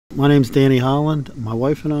My name's Danny Holland. My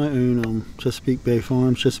wife and I own Chesapeake Bay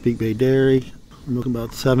Farms, Chesapeake Bay Dairy. I'm milking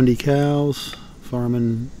about 70 cows,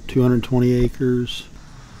 farming 220 acres.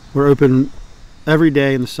 We're open every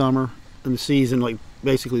day in the summer, in the season, like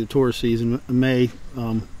basically the tourist season, May,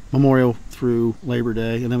 Memorial through Labor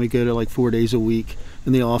Day, and then we go to like 4 days a week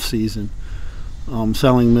in the off season,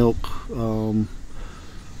 selling milk,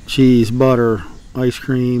 cheese, butter, ice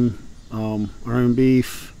cream, our own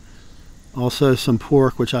beef. Also some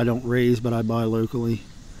pork, which I don't raise, but I buy locally,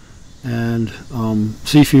 and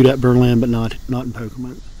seafood at Berlin, but not in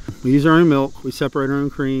Pokomoke. We use our own milk. We separate our own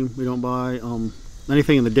cream. We don't buy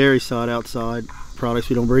anything in the dairy side outside products.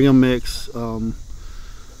 We don't bring them mixed, and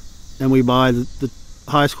we buy the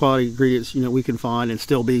highest quality ingredients we can find and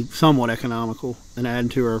still be somewhat economical and add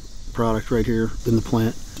to our product right here in the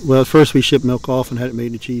plant. Well, at first we shipped milk off and had it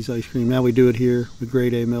made into cheese, ice cream. Now we do it here with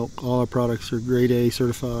grade A milk. All our products are grade A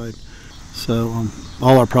certified. So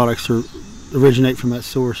all our products originate from that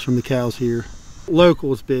source, from the cows here.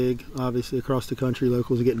 Local is big, obviously, across the country.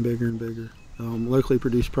 Locals are getting bigger and bigger. Locally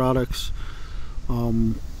produced products,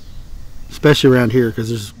 especially around here, because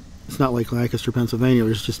it's not like Lancaster, Pennsylvania.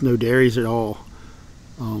 There's just no dairies at all.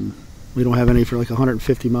 We don't have any for like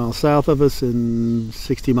 150 miles south of us and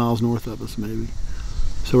 60 miles north of us, maybe.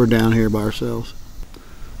 So we're down here by ourselves.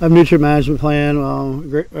 I have a nutrient management plan.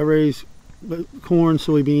 I raise corn,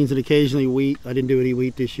 soybeans, and occasionally wheat. I didn't do any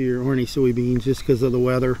wheat this year or any soybeans just because of the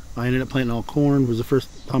weather. I ended up planting all corn. It was the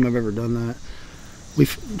first time I've ever done that. We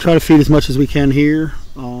try to feed as much as we can here.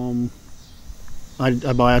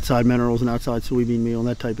 I buy outside minerals and outside soybean meal and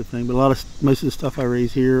that type of thing. But most of the stuff I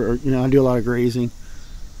raise here, I do a lot of grazing,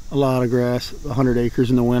 a lot of grass, 100 acres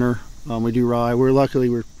in the winter. We do rye. Luckily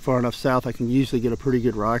we're far enough south I can usually get a pretty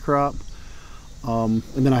good rye crop. And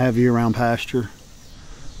then I have year-round pasture.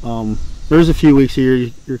 There's a few weeks here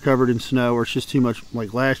you're covered in snow, or it's just too much,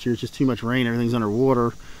 like last year, it's just too much rain, everything's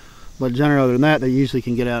underwater. But generally, other than that, they usually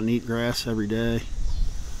can get out and eat grass every day.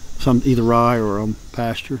 Either rye or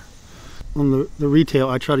pasture. On the retail,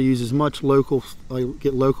 I try to use as much local, I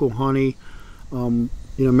get local honey,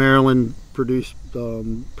 Maryland produced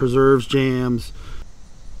preserves, jams,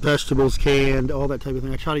 vegetables canned, all that type of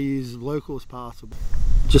thing. I try to use as local as possible.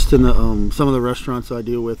 Just in the some of the restaurants I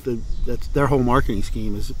deal with, that's their whole marketing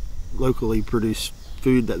scheme is locally produced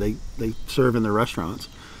food that they serve in their restaurants.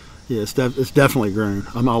 Yeah, it's definitely grown.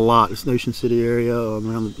 I'm a lot. It's Ocean City area,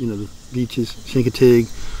 around the beaches,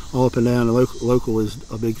 Chincoteague, all up and down. The local is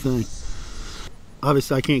a big thing.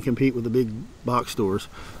 Obviously, I can't compete with the big box stores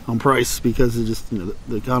on price because of just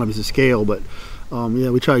the economies of scale. But yeah,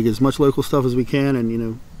 we try to get as much local stuff as we can,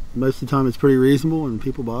 and most of the time it's pretty reasonable and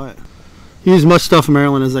people buy it. Use as much stuff in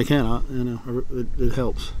Maryland as I can. It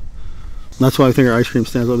helps. That's why I think our ice cream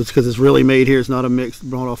stands out. It's because it's really made here. It's not a mix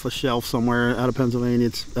brought off a shelf somewhere out of Pennsylvania.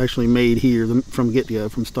 It's actually made here from get-go,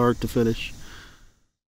 from start to finish.